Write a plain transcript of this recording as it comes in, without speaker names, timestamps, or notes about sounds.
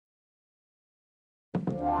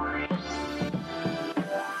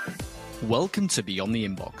Welcome to Beyond the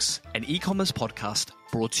Inbox, an e-commerce podcast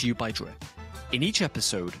brought to you by Drip. In each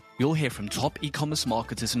episode, you'll hear from top e-commerce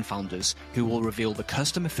marketers and founders who will reveal the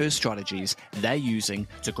customer-first strategies they're using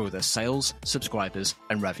to grow their sales, subscribers,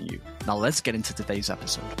 and revenue. Now let's get into today's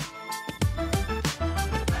episode.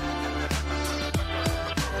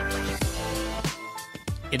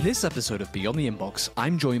 In this episode of Beyond the Inbox,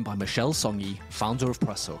 I'm joined by Michelle Songy, founder of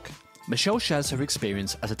Presshook. Michelle shares her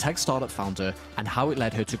experience as a tech startup founder and how it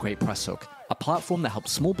led her to create Presshook, a platform that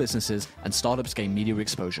helps small businesses and startups gain media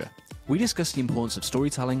exposure. We discuss the importance of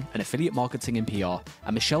storytelling and affiliate marketing in PR,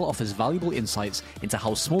 and Michelle offers valuable insights into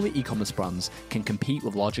how smaller e-commerce brands can compete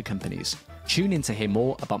with larger companies. Tune in to hear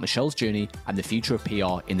more about Michelle's journey and the future of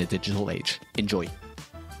PR in the digital age. Enjoy.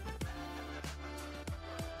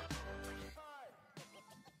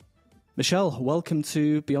 Michelle, welcome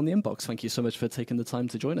to Beyond the Inbox. Thank you so much for taking the time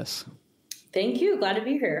to join us. Thank you. Glad to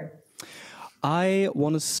be here. I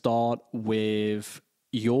want to start with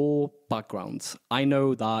your background. I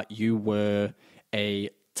know that you were a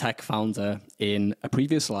tech founder in a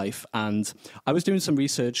previous life, and I was doing some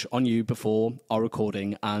research on you before our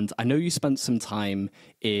recording, and I know you spent some time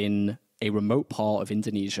in a remote part of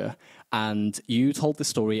Indonesia, and you told the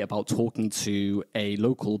story about talking to a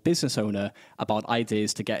local business owner about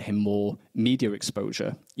ideas to get him more media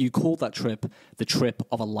exposure. You called that trip the trip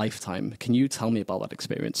of a lifetime. Can you tell me about that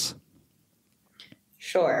experience?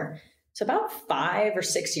 Sure. So about 5 or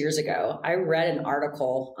 6 years ago, I read an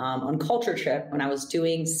article on Culture Trip when I was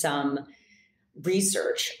doing some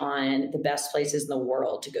research on the best places in the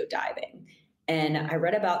world to go diving. And I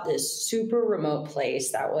read about this super remote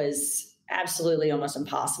place that was absolutely almost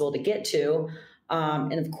impossible to get to.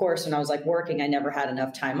 And of course, when I was working, I never had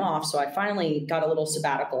enough time off. So I finally got a little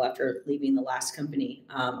sabbatical after leaving the last company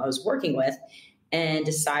I was working with, and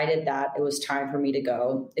decided that it was time for me to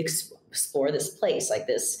go explore this place, like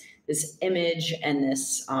this image and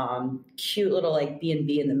this cute little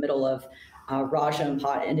B&B in the middle of Raja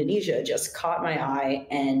Ampat, Indonesia, just caught my eye.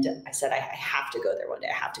 And I said, I have to go there one day.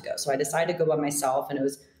 I have to go. So I decided to go by myself, and it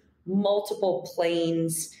was multiple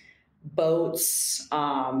planes, boats,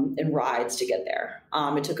 and rides to get there.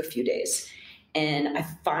 It took a few days. And I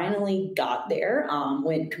finally got there,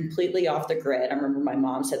 went completely off the grid. I remember my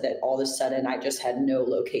mom said that all of a sudden I just had no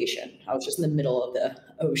location. I was just in the middle of the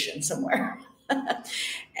ocean somewhere.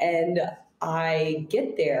 And I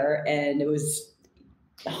get there, and it was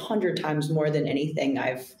 100 times more than anything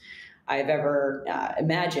I've ever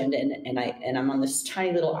imagined. And I'm on this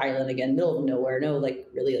tiny little island again, middle of nowhere, no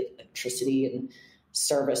really electricity and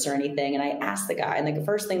service or anything. And I asked the guy, and the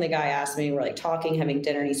first thing the guy asked me, we're talking, having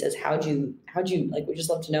dinner, and he says, how'd you we just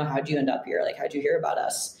love to know, how'd you end up here? How'd you hear about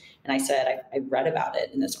us? And I said, I read about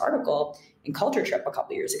it in this article in Culture Trip a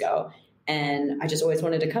couple years ago, and I just always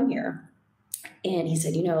wanted to come here. And he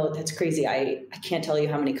said, that's crazy. I can't tell you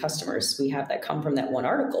how many customers we have that come from that one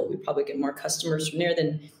article. We probably get more customers from there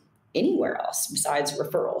than anywhere else besides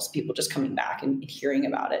referrals, people just coming back and hearing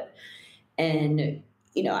about it. And,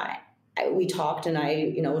 we talked, and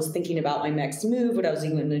I was thinking about my next move, what I was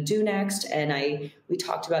even going to do next. And we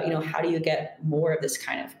talked about, how do you get more of this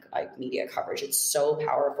kind of media coverage? It's so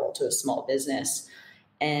powerful to a small business.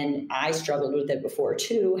 And I struggled with it before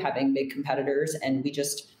too, having big competitors. And we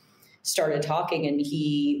just started talking, and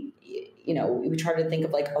we tried to think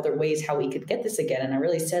of other ways how we could get this again. And I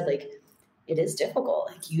really said, it is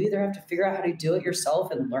difficult. You either have to figure out how to do it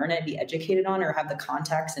yourself and learn it, be educated on, or have the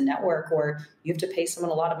contacts and network, or you have to pay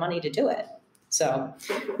someone a lot of money to do it. So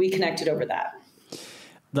we connected over that.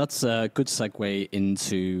 That's a good segue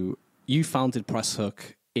into, you founded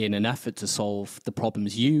Presshook in an effort to solve the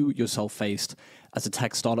problems you yourself faced as a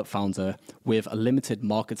tech startup founder with a limited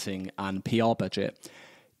marketing and PR budget.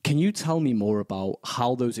 Can you tell me more about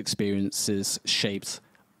how those experiences shaped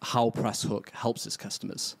how Presshook helps its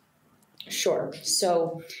customers? Sure.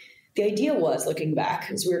 So the idea was, looking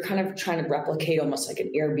back, is we were kind of trying to replicate almost like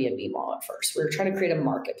an Airbnb model at first. We were trying to create a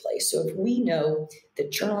marketplace. So if we know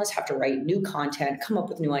that journalists have to write new content, come up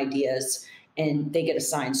with new ideas, and they get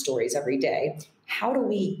assigned stories every day, how do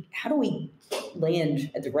we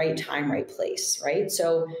land at the right time, right place, right?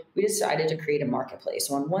 So we decided to create a marketplace.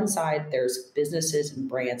 So on one side, there's businesses and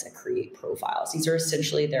brands that create profiles. These are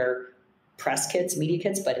essentially their press kits, media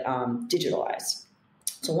kits, but digitalized.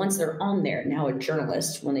 So once they're on there, now a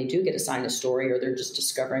journalist, when they do get assigned a story, or they're just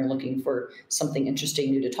discovering, looking for something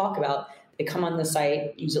interesting new to talk about, they come on the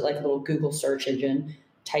site, use it like a little Google search engine,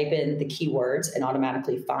 type in the keywords, and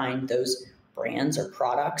automatically find those brands or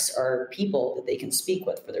products or people that they can speak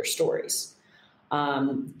with for their stories.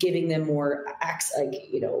 giving them more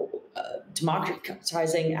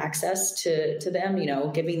democratizing access to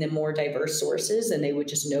them, giving them more diverse sources, and they would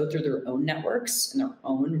just know through their own networks and their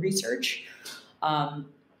own research. And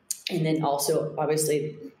then also,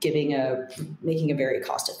 obviously, making a very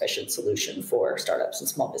cost-efficient solution for startups and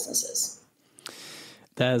small businesses.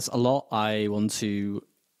 There's a lot I want to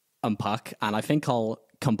unpack, and I think I'll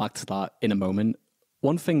come back to that in a moment.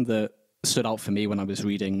 One thing that stood out for me when I was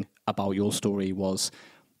reading about your story was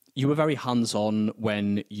you were very hands-on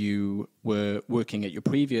when you were working at your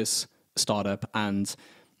previous startup, and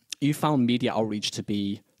you found media outreach to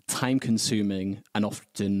be time-consuming and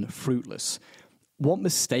often fruitless. What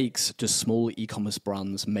mistakes do small e-commerce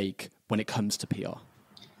brands make when it comes to PR?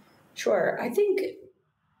 Sure. I think,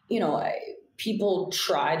 people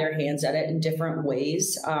try their hands at it in different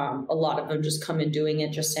ways. A lot of them just come in doing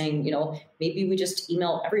it, just saying, maybe we just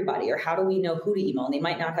email everybody, or how do we know who to email? And they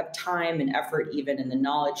might not have time and effort even and the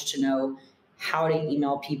knowledge to know how to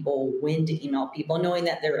email people, when to email people, knowing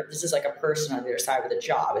that this is like a person on the other side of the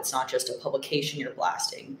job. It's not just a publication you're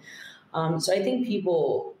blasting. So I think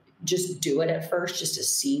people just do it at first just to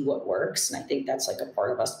see what works. And I think that's like a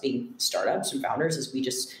part of us being startups and founders, is we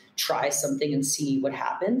just try something and see what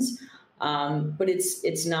happens. But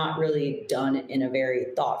it's not really done in a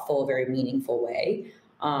very thoughtful, very meaningful way.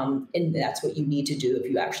 And that's what you need to do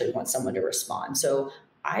if you actually want someone to respond. So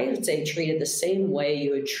I would say treat it the same way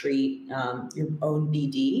you would treat your own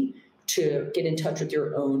BD to get in touch with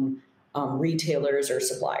your own retailers or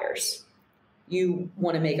suppliers. You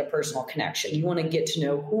want to make a personal connection. You want to get to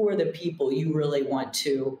know who are the people you really want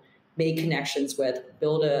to make connections with,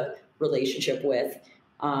 build a relationship with,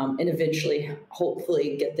 and eventually,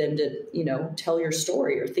 hopefully, get them to, tell your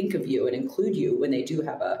story or think of you and include you when they do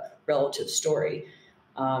have a relative story.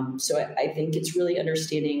 So I think it's really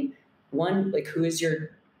understanding, one, like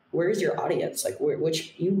where is your audience? Like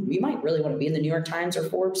which you might really want to be in the New York Times or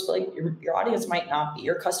Forbes, but like your audience might not be,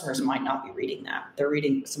 your customers might not be reading that. They're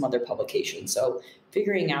reading some other publication. So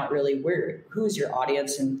figuring out really who's your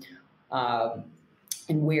audience and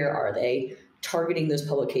where are they, targeting those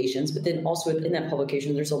publications. But then also within that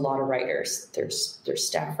publication, there's a lot of writers. There's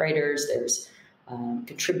staff writers, there's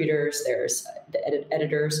contributors, there's the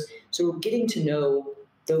editors. So we're getting to know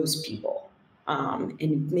those people.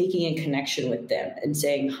 And making a connection with them and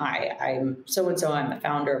saying, hi, I'm so-and-so, I'm a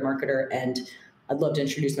founder, a marketer, and I'd love to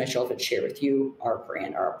introduce myself and share with you our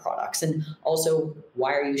brand, our products. And also,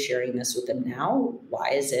 why are you sharing this with them now?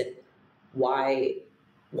 Why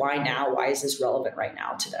now? Why is this relevant right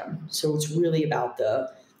now to them? So it's really about the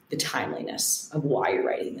timeliness of why you're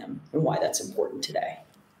writing them and why that's important today.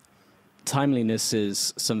 Timeliness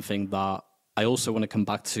is something that I also want to come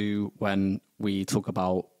back to when we talk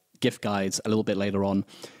about gift guides a little bit later on.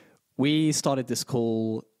 We started this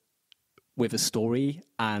call with a story,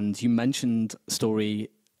 and you mentioned story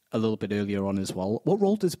a little bit earlier on as well. What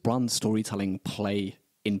role does brand storytelling play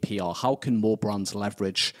in PR? How can more brands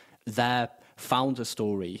leverage their founder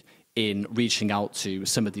story in reaching out to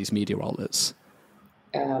some of these media outlets?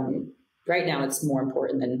 Right now, it's more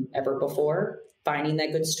important than ever before. Finding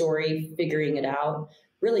that good story, figuring it out,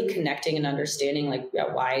 really connecting and understanding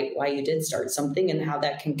why you did start something and how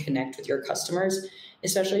that can connect with your customers,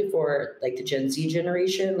 especially for like the Gen Z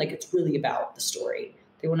generation. Like, it's really about the story.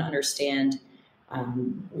 They want to understand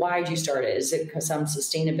why did you start it? Is it some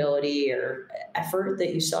sustainability or effort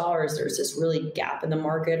that you saw, or is there this really gap in the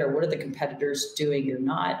market, or what are the competitors doing you're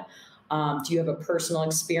not? Do you have a personal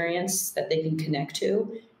experience that they can connect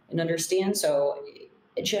to and understand? So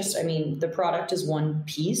the product is one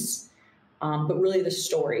piece. But really, the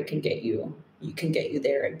story can get you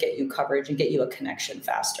there and get you coverage and get you a connection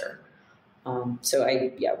faster.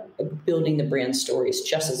 Building the brand story is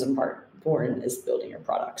just as important as building your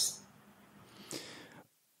products.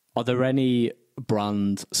 Are there any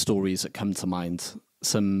brand stories that come to mind?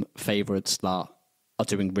 Some favorites that are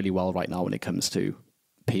doing really well right now when it comes to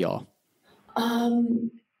PR? I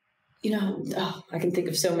can think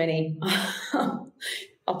of so many.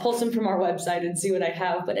 I'll pull some from our website and see what I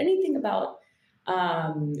have, but anything about,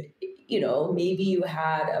 maybe you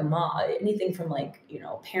had anything from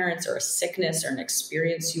parents or a sickness or an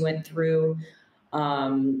experience you went through.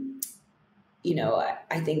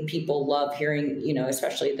 I think people love hearing,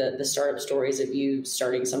 especially the startup stories of you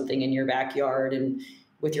starting something in your backyard and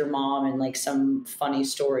with your mom and some funny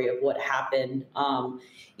story of what happened.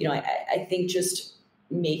 I think just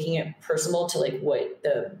making it personal to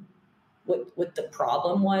what the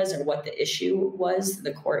problem was or what the issue was,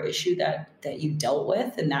 the core issue that you dealt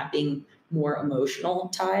with, and that being more emotional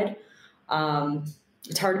tied.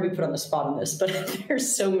 It's hard to be put on the spot on this, but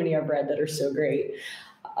there's so many I've read that are so great.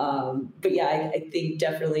 But yeah, I think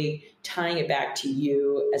definitely tying it back to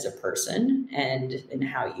you as a person and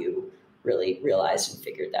how you really realized and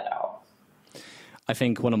figured that out. I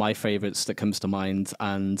think one of my favorites that comes to mind,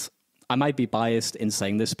 and I might be biased in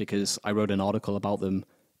saying this because I wrote an article about them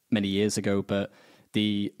many years ago, but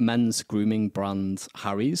the men's grooming brand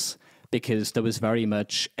Harry's, because there was very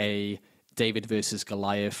much a David versus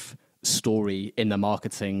Goliath story in the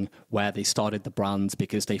marketing where they started the brand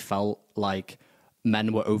because they felt like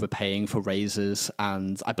men were overpaying for razors.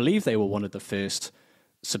 And I believe they were one of the first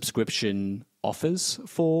subscription offers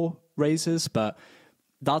for razors, but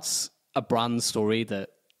that's a brand story that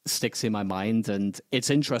sticks in my mind. And it's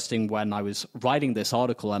interesting when I was writing this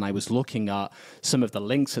article and I was looking at some of the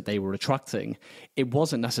links that they were attracting, it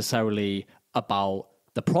wasn't necessarily about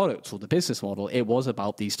the product or the business model. It was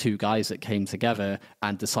about these two guys that came together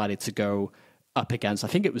and decided to go up against, I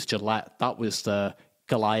think it was Gillette. That was the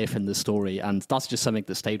Goliath in the story. And that's just something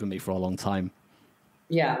that stayed with me for a long time.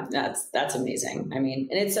 Yeah, that's amazing. I mean,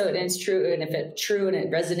 and it's true. And if it's true and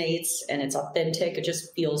it resonates and it's authentic, it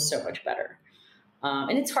just feels so much better.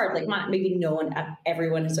 And it's hard, like maybe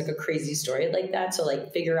everyone has like a crazy story like that. So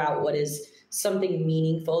like figure out what is something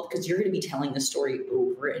meaningful, because you're going to be telling the story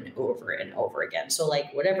over and over and over again. So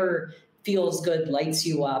like whatever feels good, lights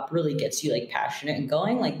you up, really gets you like passionate and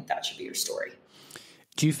going, like that should be your story.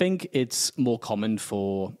 Do you think it's more common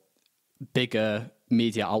for bigger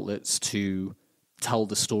media outlets to tell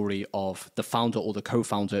the story of the founder or the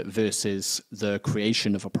co-founder versus the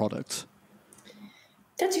creation of a product?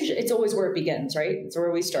 That's usually, it's always where it begins, right? It's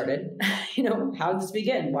where we started. How did this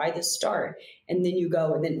begin? Why this start? And then you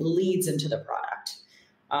go, and then it leads into the product.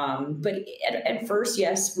 But at first,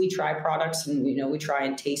 yes, we try products and, we try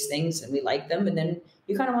and taste things and we like them. And then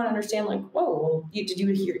you kind of want to understand like, whoa, well, did you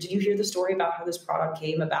hear the story about how this product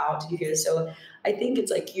came about? Did you hear this? So I think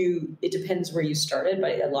it's like it depends where you started,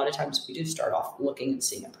 but a lot of times we do start off looking and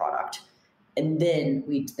seeing a product. And then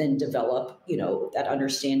we then develop, that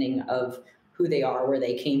understanding of who they are, where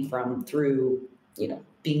they came from through,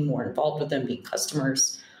 being more involved with them, being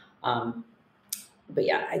customers. But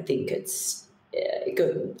yeah, I think it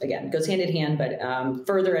goes hand in hand, but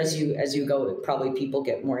further as you go, probably people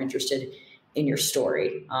get more interested in your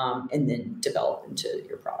story, and then develop into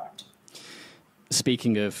your product.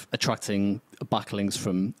 Speaking of attracting backlinks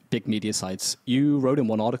from big media sites, you wrote in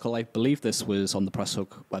one article, I believe this was on the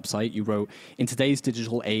Presshook website, you wrote, in today's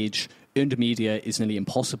digital age, earned media is nearly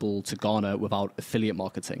impossible to garner without affiliate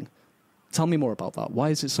marketing. Tell me more about that. Why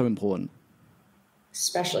is it so important?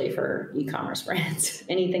 Especially for e-commerce brands,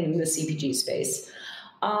 anything in the CPG space.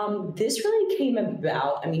 This really came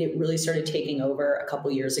about, it really started taking over a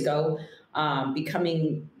couple years ago,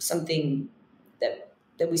 becoming something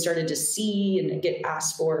that we started to see and get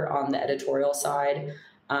asked for on the editorial side.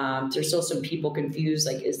 There's still some people confused,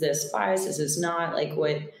 like, is this bias? Is this not? Like,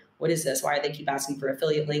 what is this? Why do they keep asking for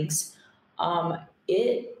affiliate links?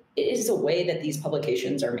 It is a way that these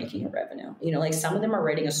publications are making a revenue. Like some of them are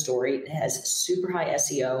writing a story that has super high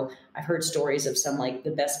SEO. I've heard stories of some like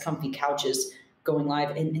the best comfy couches going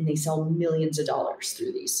live and they sell millions of dollars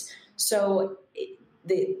through these. So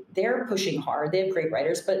they're pushing hard. They have great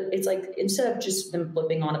writers, but it's like, instead of just them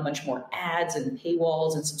flipping on a bunch more ads and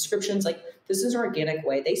paywalls and subscriptions, like this is an organic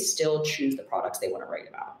way. They still choose the products they want to write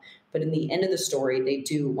about. But in the end of the story, they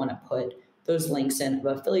do want to put those links in of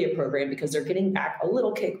affiliate program because they're getting back a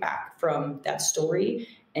little kickback from that story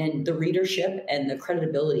and the readership and the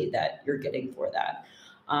credibility that you're getting for that.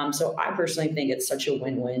 So I personally think it's such a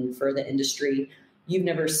win-win for the industry. You've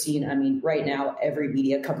never seen, right now, every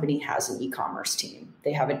media company has an e-commerce team.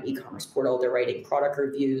 They have an e-commerce portal. They're writing product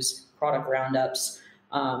reviews, product roundups.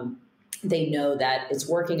 They know that it's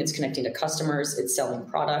working. It's connecting to customers. It's selling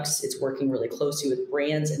products. It's working really closely with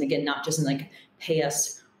brands. And again, not just in like pay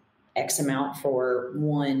us X amount for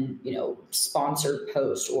one, sponsored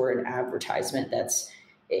post or an advertisement. That's,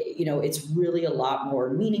 it's really a lot more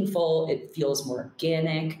meaningful. It feels more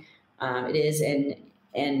organic. It is. And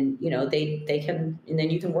they can, and then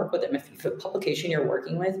you can work with them. If a publication you're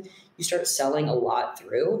working with, you start selling a lot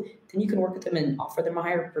through, then you can work with them and offer them a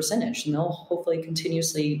higher percentage. And they'll hopefully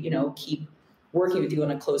continuously, keep working with you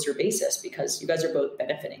on a closer basis because you guys are both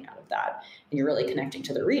benefiting out of that. And you're really connecting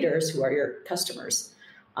to the readers who are your customers.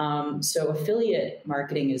 So affiliate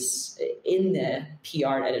marketing is in the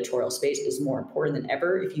PR and editorial space is more important than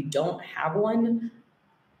ever. If you don't have one,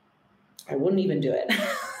 I wouldn't even do it.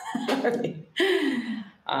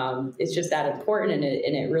 It's just that important, and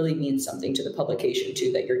it really means something to the publication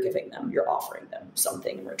too, that you're giving them, you're offering them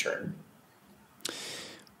something in return.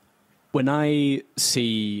 When I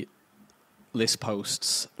see list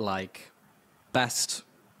posts like best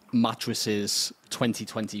mattresses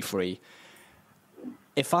 2023.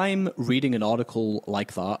 If I'm reading an article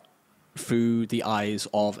like that through the eyes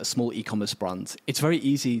of a small e-commerce brand, it's very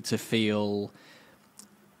easy to feel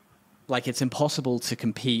like it's impossible to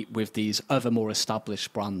compete with these other more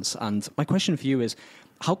established brands. And my question for you is,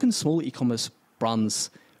 how can small e-commerce brands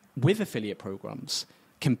with affiliate programs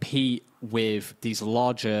compete with these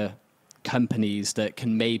larger companies that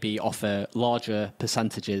can maybe offer larger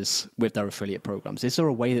percentages with their affiliate programs? Is there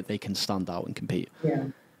a way that they can stand out and compete? Yeah.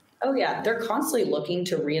 Oh, yeah. They're constantly looking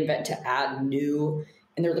to reinvent, to add new,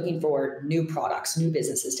 and they're looking for new products, new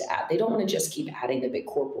businesses to add. They don't want to just keep adding the big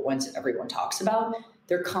corporate ones that everyone talks about.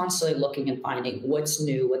 They're constantly looking and finding what's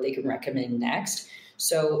new, what they can recommend next.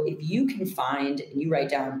 So if you can find and you write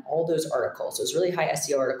down all those articles, those really high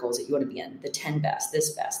SEO articles that you want to be in, the 10 best,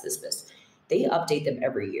 this best, this best, they update them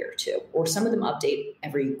every year too, or some of them update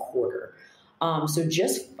every quarter. So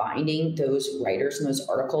just finding those writers and those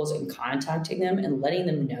articles and contacting them and letting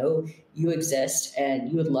them know you exist and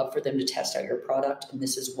you would love for them to test out your product and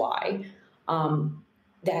this is why,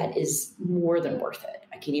 that is more than worth it.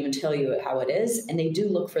 I can't even tell you how it is. And they do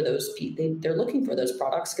look for those, they're looking for those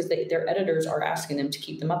products because their editors are asking them to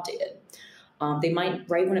keep them updated. They might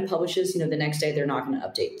write when it publishes, the next day they're not going to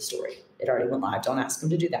update the story. It already went live. Don't ask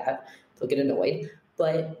them to do that. They'll get annoyed.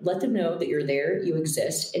 But let them know that you're there, you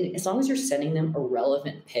exist. And as long as you're sending them a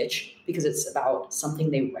relevant pitch, because it's about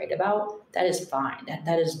something they write about, that is fine.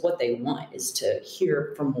 That is what they want, is to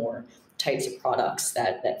hear from more types of products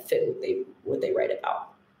that fit what they write about.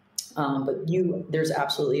 But there's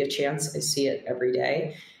absolutely a chance. I see it every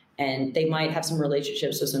day. And they might have some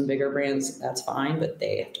relationships with some bigger brands. That's fine, but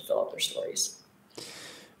they have to fill up their stories.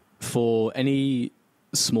 For any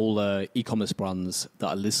smaller e-commerce brands that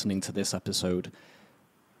are listening to this episode,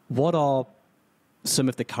 what are some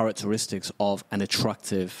of the characteristics of an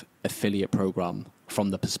attractive affiliate program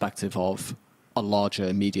from the perspective of a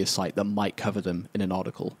larger media site that might cover them in an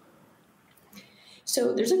article?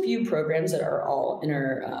 So there's a few programs that are all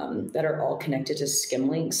connected to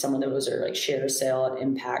Skimlinks. Some of those are like Share Sale,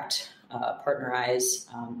 Impact, Partnerize,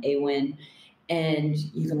 AWin, and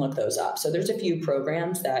you can look those up. So there's a few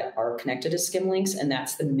programs that are connected to Skimlinks, and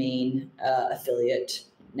that's the main affiliate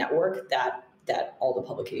network that all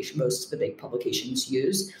the most of the big publications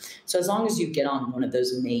use. So as long as you get on one of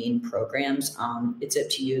those main programs, it's up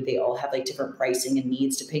to you. They all have like different pricing and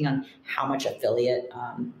needs depending on how much affiliate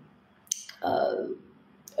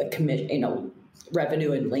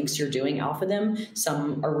revenue and links you're doing off of them.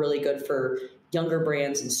 Some are really good for younger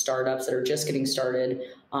brands and startups that are just getting started.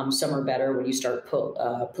 Some are better when you start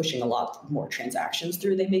pushing a lot more transactions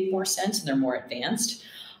through. They make more sense and they're more advanced.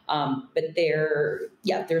 But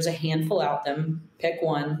there's a handful out them. Pick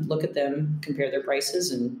one, look at them, compare their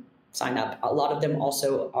prices, and sign up. A lot of them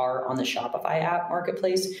also are on the Shopify app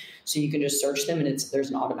marketplace, so you can just search them, and there's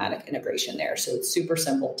an automatic integration there. So it's super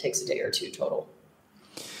simple. It takes a day or two total.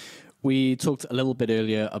 We talked a little bit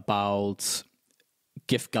earlier about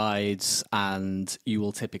gift guides, and you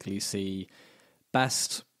will typically see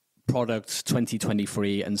best product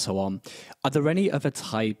 2023 and so on. Are there any other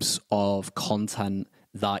types of content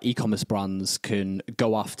that e-commerce brands can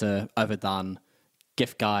go after other than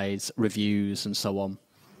gift guides, reviews, and so on?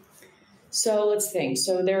 So let's think.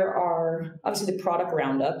 So there are obviously the product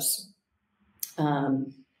roundups,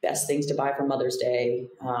 best things to buy for Mother's Day,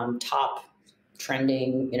 top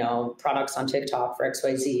trending, products on TikTok for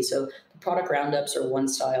XYZ. So the product roundups are one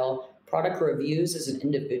style. Product reviews is an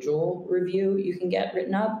individual review you can get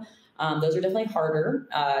written up. Those are definitely harder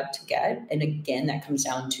to get. And again, that comes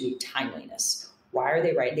down to timeliness. Why are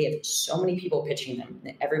they right? They have so many people pitching them.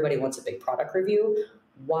 Everybody wants a big product review.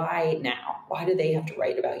 Why now? Why do they have to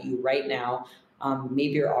write about you right now?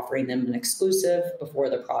 Maybe you're offering them an exclusive before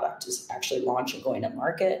the product is actually launched and going to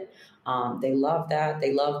market. They love that.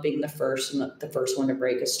 They love being the first and the first one to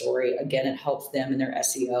break a story. Again, it helps them in their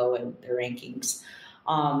SEO and their rankings.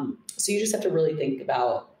 So you just have to really think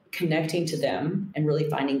about connecting to them and really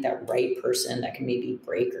finding that right person that can maybe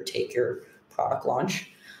break or take your product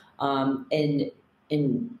launch. And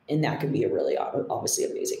that can be a really obviously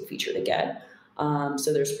amazing feature to get.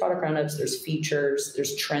 So there's product roundups, there's features,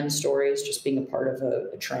 there's trend stories, just being a part of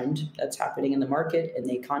a trend that's happening in the market and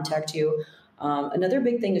they contact you. Another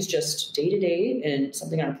big thing is just day-to-day, and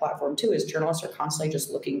something on our platform too, is journalists are constantly just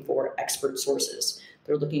looking for expert sources.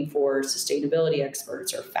 They're looking for sustainability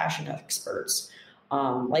experts or fashion experts,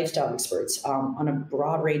 lifestyle experts on a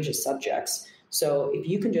broad range of subjects. So if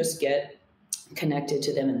you can just get connected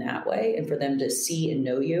to them in that way and for them to see and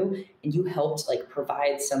know you, and you helped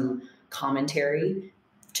provide some commentary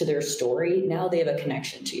to their story, now they have a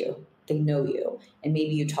connection to you. they know you, and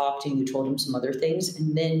maybe you talked and you told them some other things,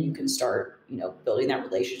 and then you can start, building that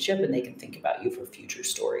relationship, and they can think about you for future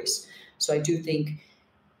stories. So I do think,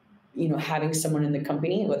 having someone in the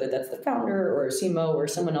company, whether that's the founder or a CMO or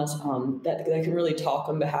someone else, that can really talk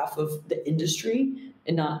on behalf of the industry,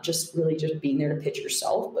 and not just really just being there to pitch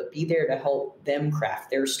yourself, but be there to help them craft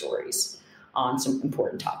their stories on some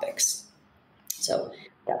important topics. So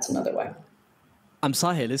that's another way. I'm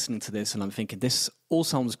sat here listening to this and I'm thinking this all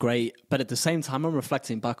sounds great, but at the same time, I'm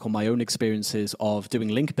reflecting back on my own experiences of doing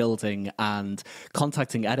link building and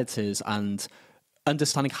contacting editors and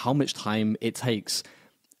understanding how much time it takes.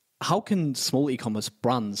 How can small e-commerce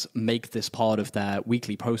brands make this part of their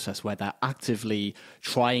weekly process where they're actively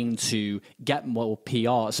trying to get more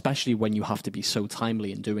PR, especially when you have to be so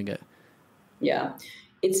timely in doing it? Yeah,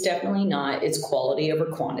 it's definitely not. It's quality over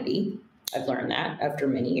quantity. I've learned that after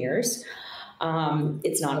many years.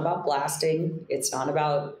 It's not about blasting. It's not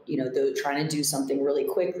about, trying to do something really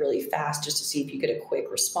quick, really fast, just to see if you get a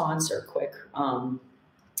quick response or a quick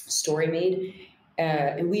story made.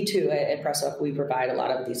 And we too at PressUp, we provide a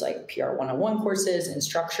lot of these like PR 101 courses and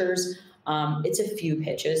structures. It's a few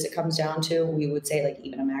pitches it comes down to. We would say like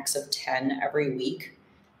even a max of 10 every week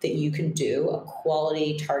that you can do a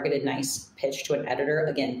quality, targeted, nice pitch to an editor.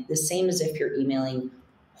 Again, the same as if you're emailing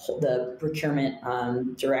the procurement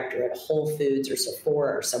director at Whole Foods or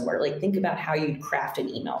Sephora or somewhere. Like, think about how you'd craft an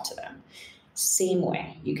email to them. Same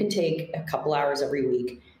way, you can take a couple hours every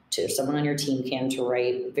week to someone on your team to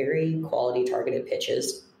write very quality targeted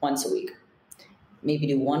pitches once a week. Maybe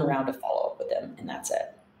do one round of follow-up with them, and that's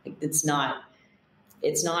it. Like, it's not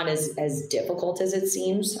as difficult as it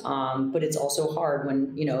seems, but it's also hard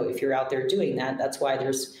when, if you're out there doing that. That's why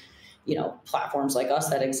there's, platforms like us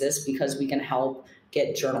that exist, because we can help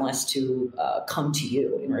get journalists to come to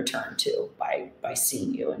you in return too, by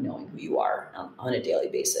seeing you and knowing who you are on a daily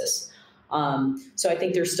basis. So I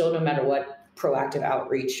think there's still, no matter what, proactive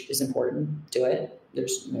outreach is important. Do it.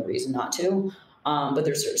 There's no reason not to. But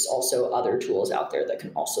there's also other tools out there that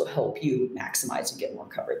can also help you maximize and get more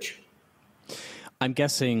coverage. I'm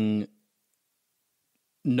guessing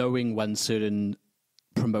knowing when certain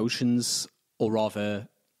promotions, or rather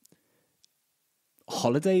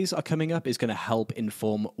holidays, are coming up is going to help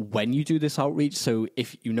inform when you do this outreach. So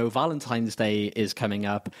if Valentine's Day is coming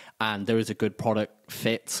up and there is a good product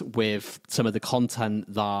fit with some of the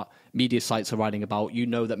content that media sites are writing about,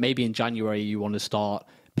 that maybe in January you want to start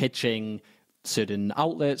pitching certain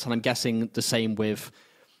outlets. And I'm guessing the same with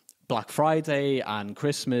Black Friday and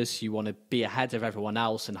Christmas. You want to be ahead of everyone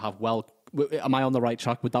else and have am I on the right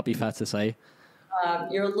track? Would that be fair to say?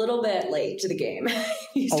 You're a little bit late to the game.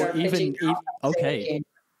 You start pitching. Okay.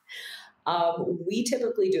 We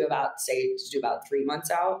typically do about 3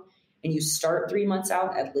 months out, and you start 3 months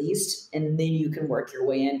out at least, and then you can work your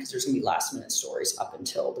way in, because there's going to be last minute stories up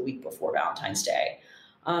until the week before Valentine's Day.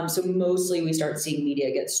 So mostly we start seeing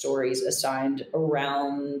media get stories assigned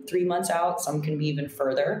around 3 months out. Some can be even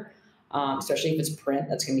further, especially if it's print.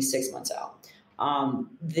 That's going to be 6 months out.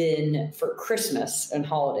 Then for Christmas and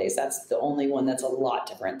holidays, that's the only one that's a lot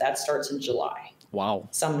different. That starts in July. Wow.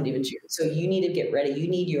 Some even June. So you need to get ready. You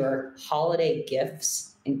need your holiday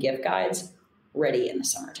gifts and gift guides ready in the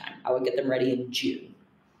summertime. I would get them ready in June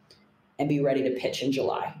and be ready to pitch in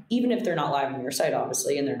July. Even if they're not live on your site,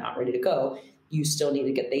 obviously, and they're not ready to go, you still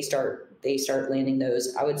need to they start landing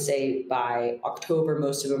those. I would say by October,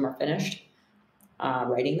 most of them are finished.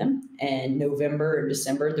 Writing them, and November and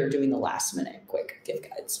December, they're doing the last minute quick gift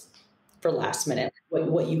guides for last minute,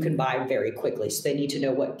 what you can buy very quickly. So they need to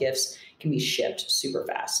know what gifts can be shipped super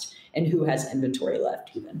fast and who has inventory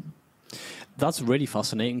left even. That's really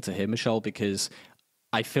fascinating to hear, Michelle, because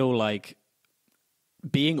I feel like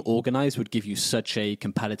being organized would give you such a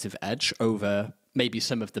competitive edge over maybe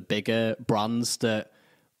some of the bigger brands that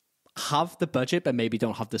have the budget but maybe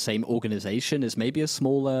don't have the same organization as maybe a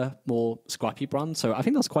smaller, more scrappy brand. So I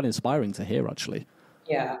think that's quite inspiring to hear, actually.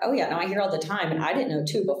 Yeah. Oh, yeah. No, I hear all the time. And I didn't know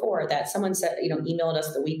too before that someone said, emailed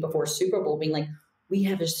us the week before Super Bowl being like, we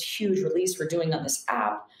have this huge release we're doing on this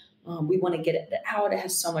app. We want to get it out. It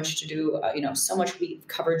has so much to do, so much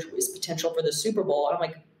coverage is potential for the Super Bowl. And I'm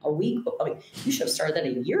like, a week? You should have started that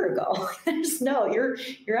a year ago.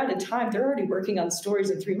 You're out of time. They're already working on stories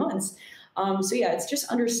in 3 months. So yeah, it's just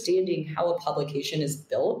understanding how a publication is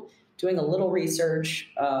built, doing a little research,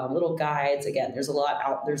 little guides. Again, there's a lot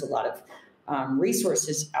of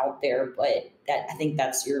resources out there, but I think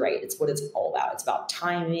you're right. It's what it's all about. It's about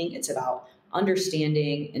timing. It's about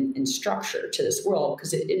understanding and structure to this world,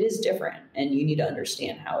 because it is different, and you need to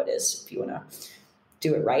understand how it is if you want to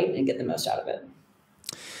do it right and get the most out of it.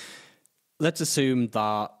 Let's assume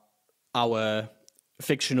that our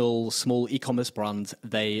fictional small e-commerce brand,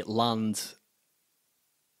 they land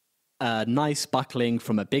a nice backlink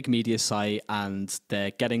from a big media site and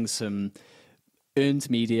they're getting some earned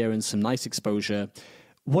media and some nice exposure.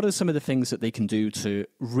 What are some of the things that they can do to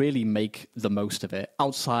really make the most of it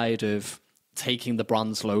outside of taking the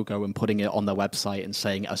brand's logo and putting it on their website and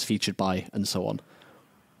saying as featured by and so on?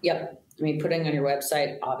 Yep. I mean, putting on your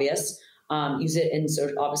website, obvious. Use it in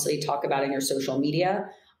obviously talk about it in your social media.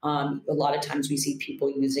 A lot of times we see people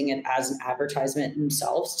using it as an advertisement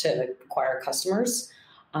themselves to acquire customers.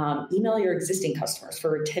 Email your existing customers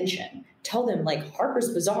for retention. Tell them, like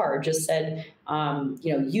Harper's Bazaar just said,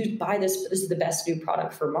 you buy this. This is the best new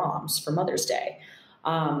product for moms for Mother's Day.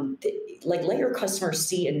 Let your customers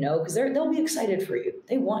see and know, because they'll be excited for you.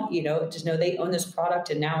 They want you to know they own this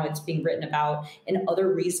product and now it's being written about and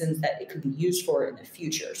other reasons that it could be used for in the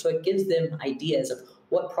future. So it gives them ideas of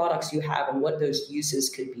what products you have and what those uses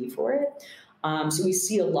could be for it. So we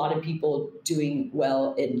see a lot of people doing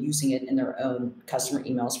well in using it in their own customer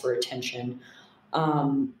emails for retention.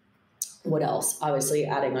 What else? Obviously,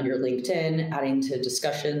 adding on your LinkedIn, adding to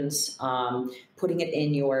discussions, putting it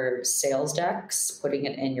in your sales decks, putting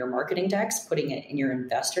it in your marketing decks, putting it in your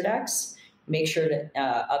investor decks. Make sure to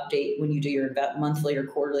update when you do your monthly or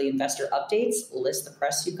quarterly investor updates. List the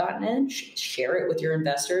press you've gotten in, share it with your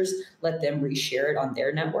investors, let them reshare it on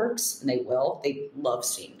their networks, and they will. They love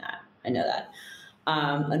seeing that. I know that.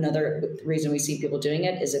 Another reason we see people doing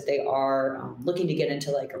it is if they are looking to get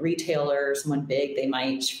into like a retailer, someone big, they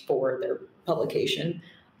might forward their publication,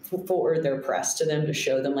 forward their press to them to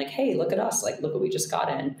show them like, hey, look at us, like, look what we just got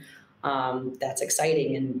in. That's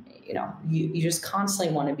exciting. And, you just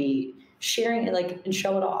constantly want to be sharing it and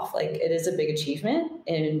show it off. Like it is a big achievement,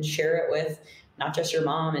 and share it with not just your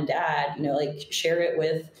mom and dad, share it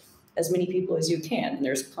with as many people as you can. And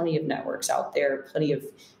there's plenty of networks out there, plenty of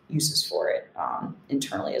uses for it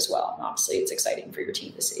internally as well. And obviously it's exciting for your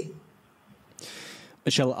team to see.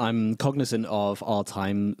 Michelle, I'm cognizant of our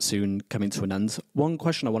time soon coming to an end. One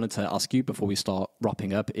question I wanted to ask you before we start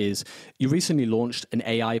wrapping up is you recently launched an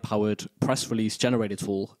AI-powered press release generator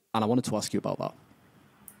tool, and I wanted to ask you about that.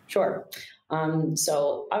 Sure.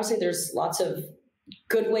 So obviously there's lots of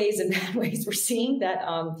good ways and bad ways we're seeing that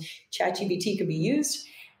ChatGPT can be used.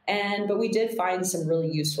 But we did find some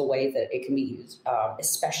really useful ways that it can be used,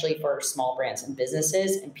 especially for small brands and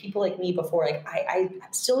businesses. And people like me before, I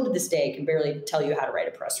still to this day can barely tell you how to write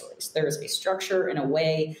a press release. There is a structure and a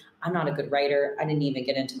way. I'm not a good writer. I didn't even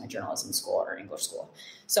get into my journalism school or English school.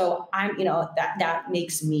 So that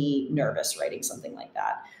makes me nervous writing something like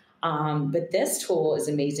that. But this tool is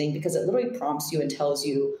amazing because it literally prompts you and tells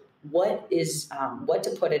you what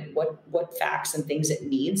to put in, what facts and things it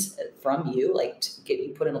needs from you, like to get you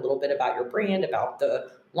put in a little bit about your brand, about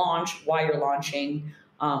the launch, why you're launching,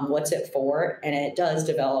 what's it for, and it does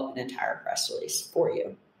develop an entire press release for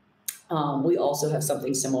you. We also have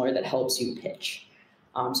something similar that helps you pitch.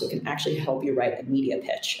 So it can actually help you write a media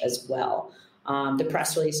pitch as well. The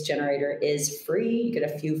press release generator is free. You get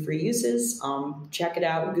a few free uses. Check it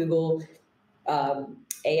out. Google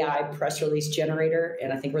AI press release generator,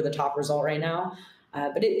 and I think we're the top result right now.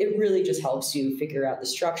 But it really just helps you figure out the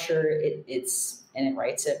structure. It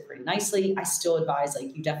writes it pretty nicely. I still advise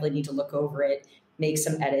you definitely need to look over it, make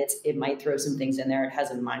some edits. It might throw some things in there. It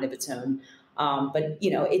has a mind of its own. But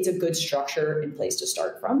it's a good structure in place to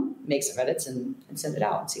start from. Make some edits and send it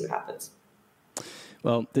out and see what happens.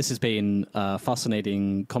 Well, this has been a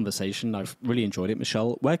fascinating conversation. I've really enjoyed it,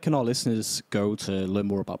 Michelle. Where can our listeners go to learn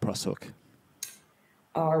more about Presshook?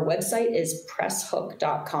 Our website is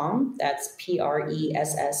presshook.com. That's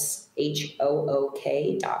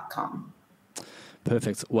PRESSHOOK.com.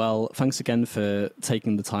 Perfect. Well, thanks again for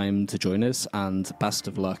taking the time to join us, and best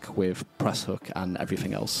of luck with Presshook and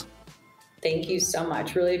everything else. Thank you so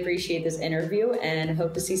much. Really appreciate this interview and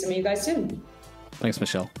hope to see some of you guys soon. Thanks,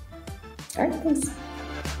 Michelle. All right, thanks.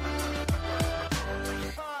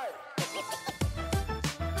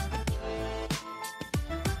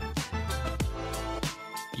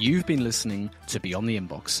 You've been listening to Beyond the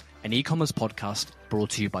Inbox, an e-commerce podcast brought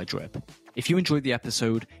to you by Drip. If you enjoyed the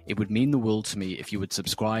episode, it would mean the world to me if you would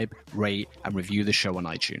subscribe, rate, and review the show on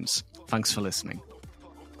iTunes. Thanks for listening.